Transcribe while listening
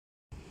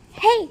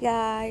Hey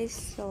guys,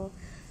 so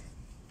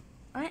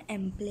I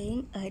am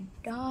playing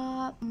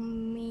Adopt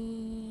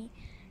Me,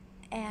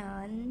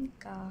 and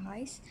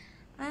guys,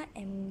 I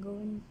am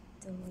going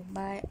to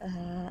buy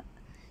a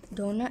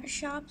donut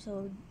shop.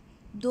 So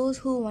those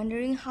who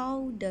wondering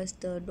how does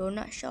the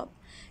donut shop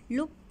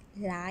look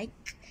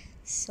like,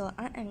 so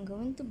I am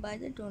going to buy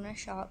the donut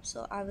shop.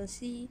 So I will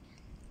see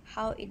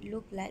how it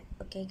look like.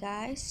 Okay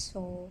guys,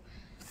 so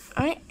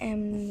I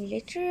am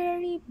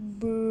literally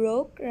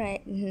broke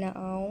right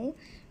now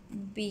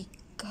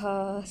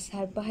because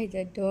I buy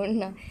the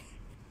donut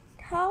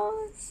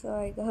house, so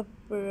I got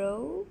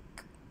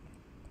broke.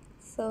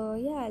 So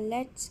yeah,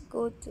 let's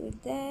go to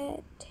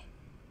that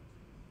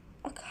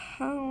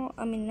account.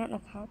 I mean, not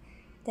account,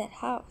 that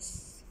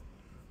house,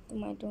 to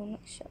my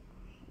donut shop.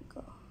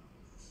 Go.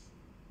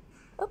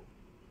 Oh,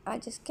 I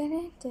just get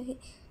into it.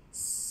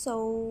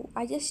 So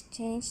I just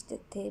changed the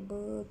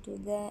table to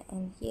there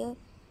and here,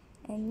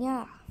 and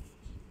yeah,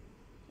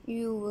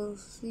 you will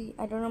see.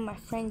 I don't know, my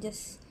friend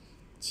just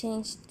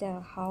changed the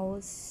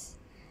house,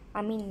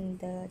 I mean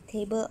the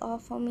table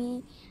off for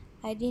me.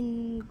 I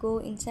didn't go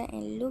inside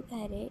and look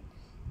at it.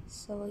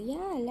 So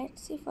yeah,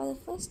 let's see for the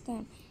first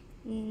time.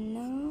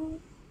 Now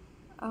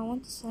I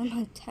want to sell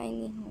my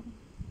tiny home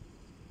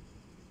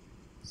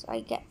so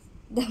I get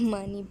the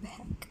money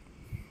back.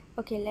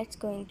 Okay, let's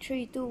go in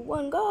 3, 2,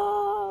 1,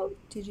 go.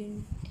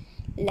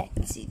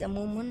 Let's see the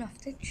moment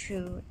of the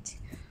truth.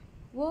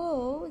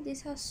 Whoa,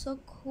 this is so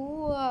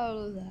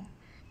cool.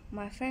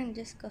 My friend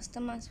just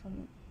customized for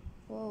me.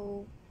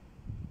 Whoa,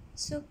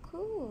 so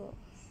cool.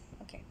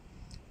 Okay,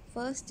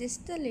 first this is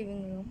the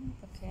living room.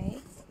 Okay,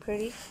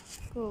 pretty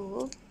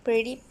cool,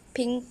 pretty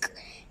pink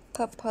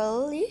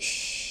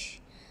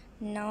purplish.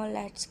 Now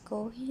let's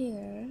go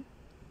here.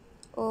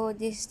 Oh,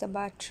 this is the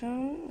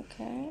bathroom.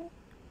 Okay,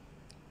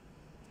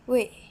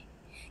 wait,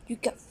 you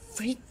got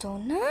free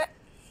donut?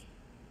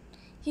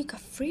 You got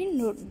free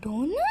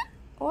donut?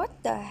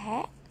 What the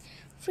heck?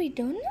 Free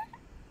donut?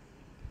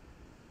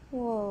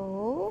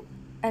 Whoa.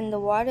 And the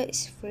water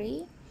is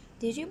free?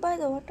 Did you buy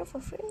the water for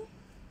free?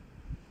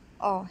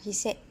 Oh, he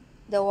said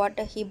the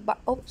water he buy.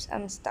 Oops,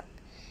 I'm stuck.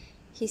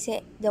 He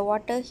said the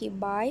water he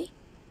buy,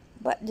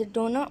 but the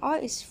donut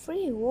oil is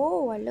free.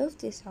 Whoa, I love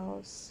this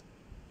house.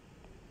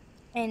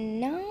 And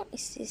now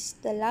is this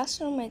the last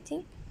room, I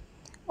think?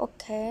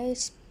 Okay,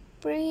 it's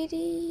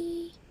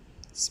pretty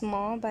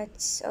small, but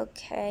it's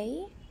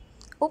okay.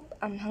 Oop,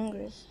 I'm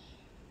hungry.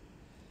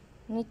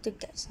 Need to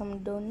get some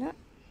donut.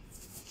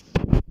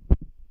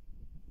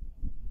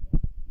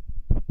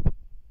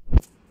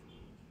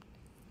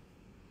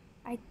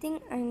 I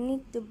think I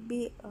need to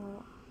be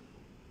a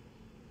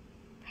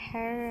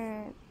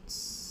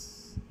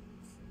parents.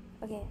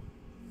 Okay,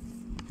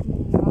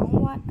 now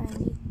what I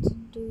need to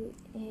do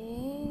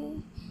is,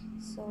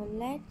 so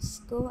let's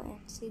go and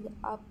see the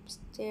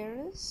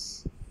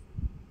upstairs.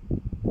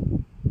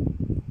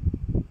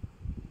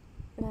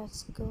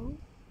 Let's go.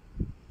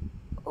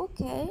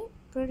 Okay,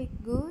 pretty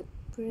good,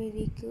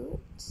 pretty good.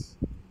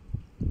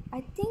 I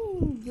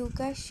think you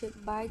guys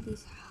should buy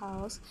this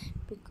house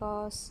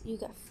because you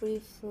get free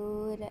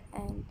food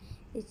and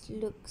it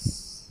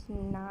looks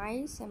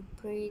nice and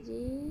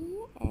pretty,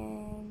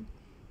 and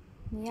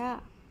yeah,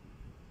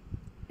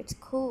 it's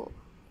cool.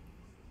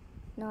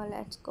 Now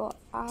let's go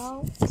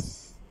out.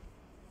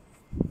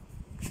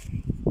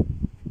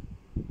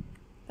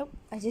 Oh,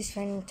 I just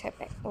went and typed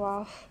back.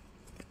 Wow.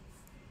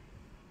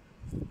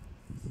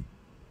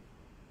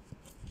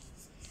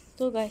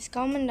 So guys,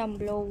 comment down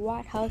below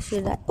what house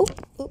should I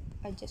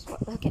I just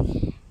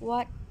okay.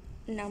 What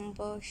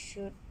number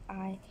should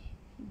I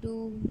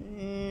do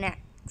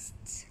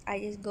next? I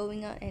just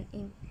going out and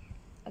in.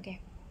 Okay.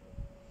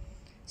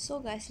 So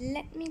guys,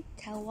 let me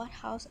tell what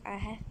house I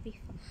have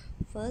before.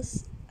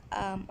 First,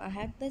 I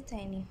have the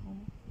tiny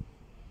home,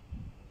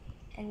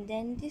 and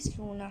then this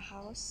Luna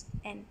house,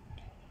 and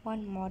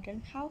one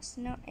modern house.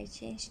 Now I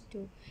changed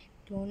to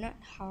donut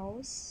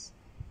house,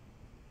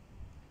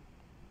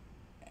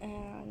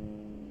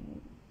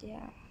 and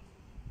yeah.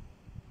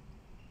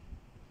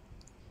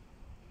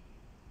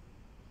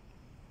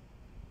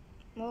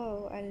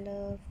 Oh, I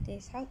love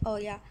this house. Oh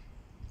yeah,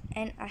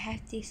 and I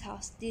have this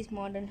house, this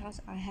modern house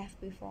I have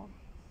before.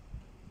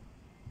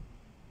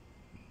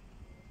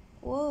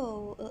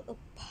 Whoa, a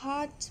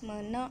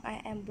apartment. Now I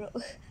am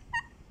broke.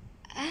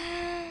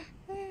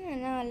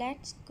 Now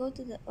let's go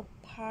to the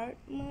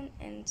apartment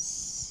and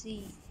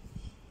see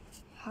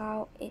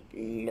how it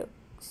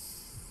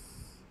looks.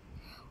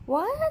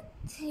 What?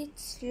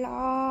 It's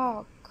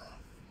locked.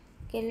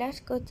 Okay,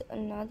 let's go to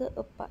another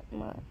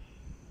apartment.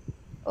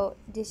 Oh,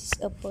 this is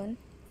open.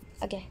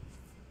 Okay.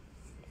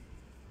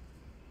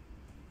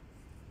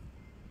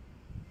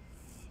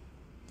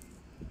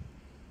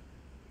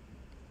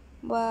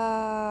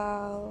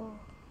 Wow.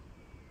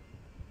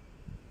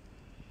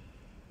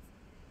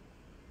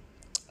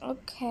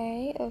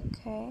 Okay,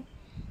 okay.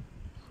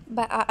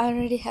 But I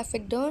already have a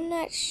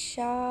donut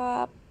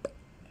shop.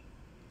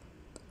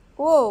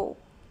 Whoa.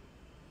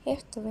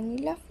 Here's the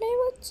vanilla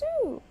flavor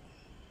too.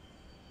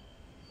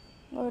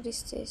 What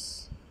is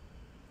this?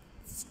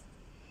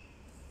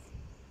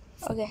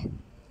 Okay.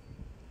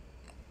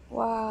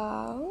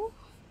 Wow.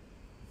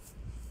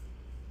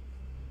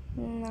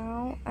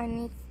 Now I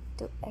need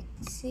to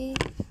exit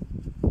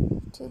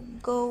to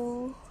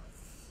go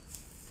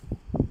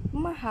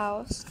my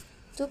house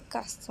to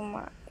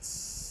customize.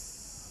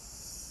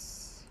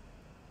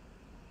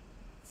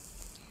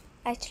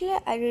 Actually,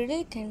 I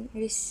really can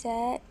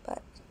reset,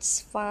 but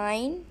it's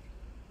fine.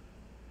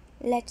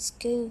 Let's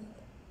go.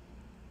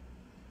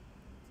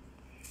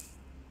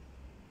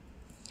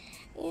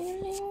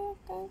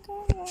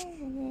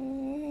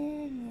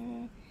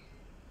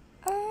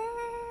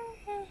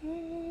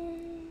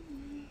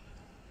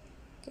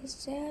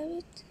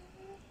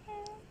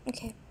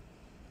 Okay,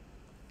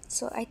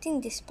 so I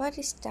think this part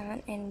is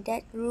done and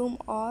that room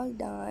all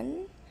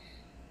done,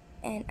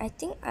 and I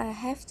think I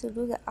have to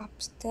do the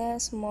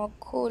upstairs more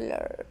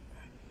cooler.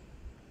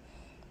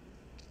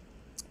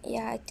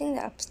 Yeah, I think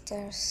the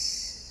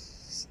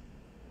upstairs.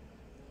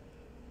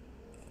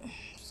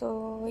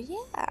 So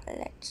yeah,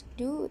 let's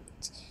do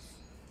it.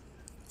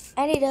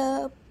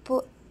 Editor,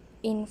 put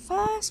in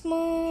fast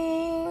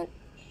mode.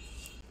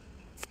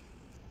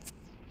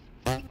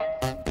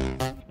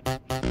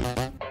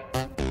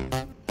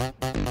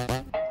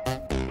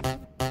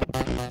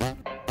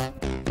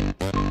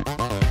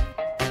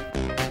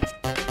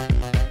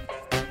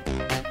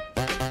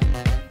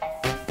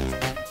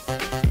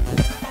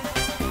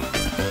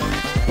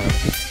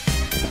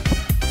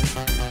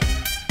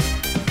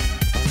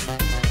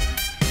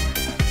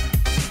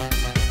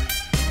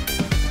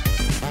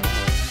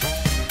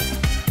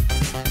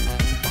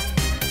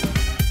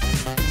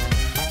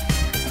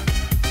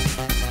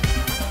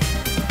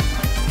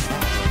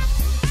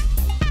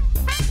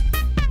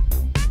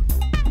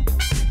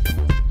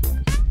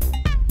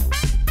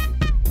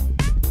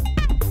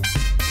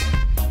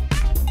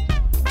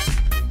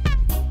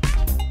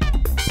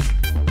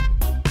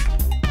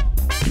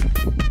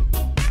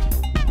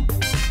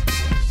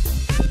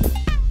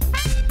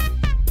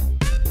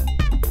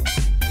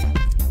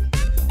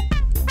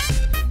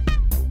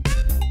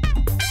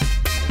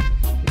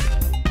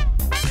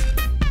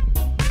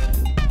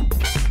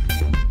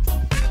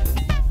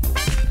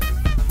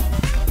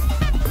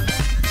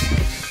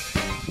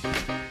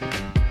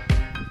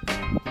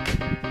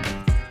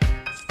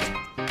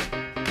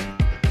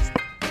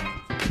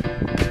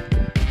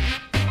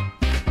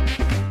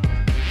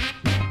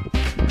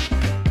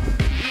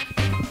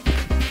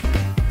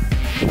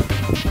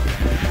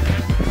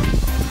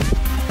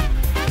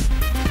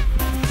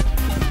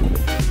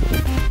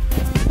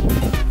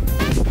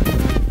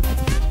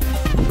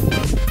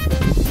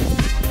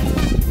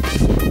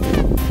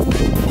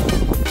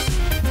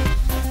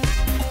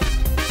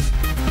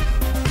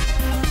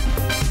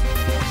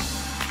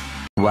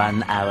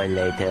 One hour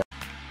later.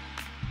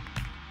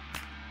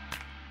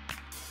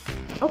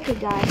 Okay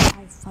guys,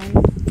 I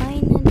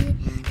finally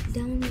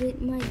done with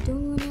my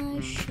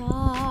donut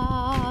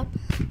shop.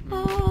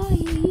 Oh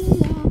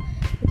yeah.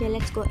 Okay,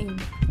 let's go in.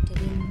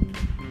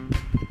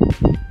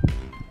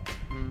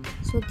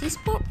 So this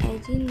part I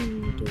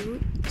didn't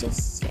do,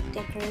 just like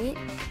decorate.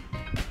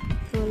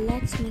 So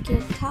let's make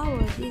it a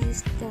tower. This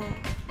is the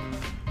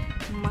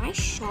my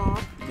shop.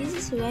 This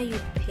is where you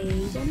pay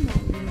the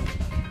money,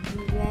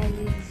 where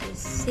you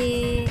just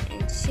sit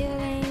and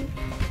chilling.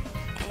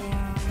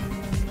 And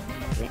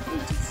let me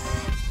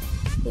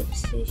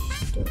just switch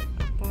to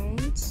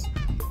appearance.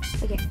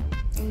 Okay,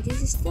 and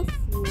this is the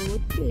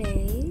food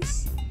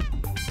place,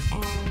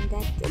 and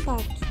that's the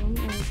bathroom,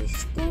 and this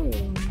is the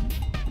room.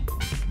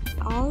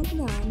 All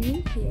done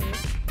in here.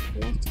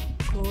 Let's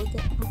go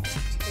the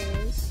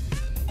upstairs,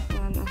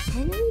 and I'm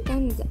finally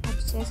done with the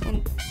upstairs.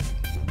 And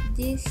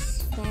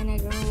this fan, I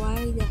don't know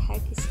why the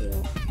heck is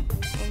here.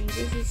 And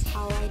this is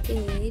how I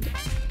did.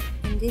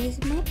 And this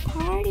is my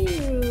party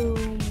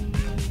room.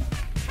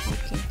 I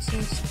can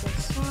change the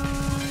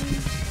song.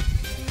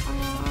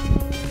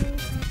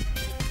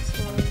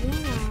 So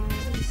yeah,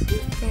 you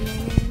see, then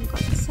got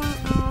the song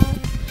out.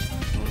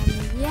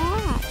 And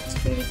yeah, it's a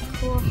pretty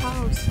cool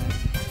house.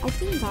 I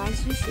think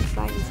guys, you should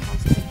buy this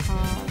house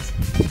because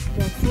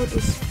the food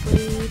is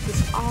free,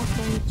 this all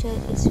furniture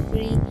is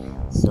free,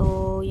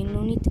 so you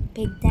don't need to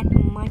pay that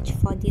much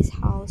for this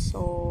house.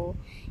 So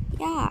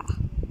yeah,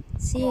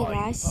 see you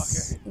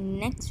guys in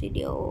next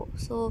video.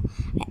 So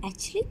I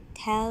actually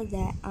tell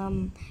that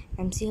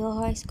MC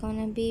HoHa is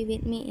gonna be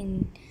with me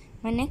in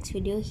my next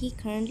video. He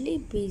currently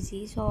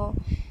busy, so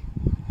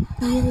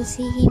you will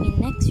see him in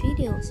next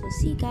video. So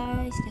see you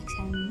guys next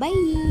time.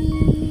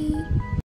 Bye.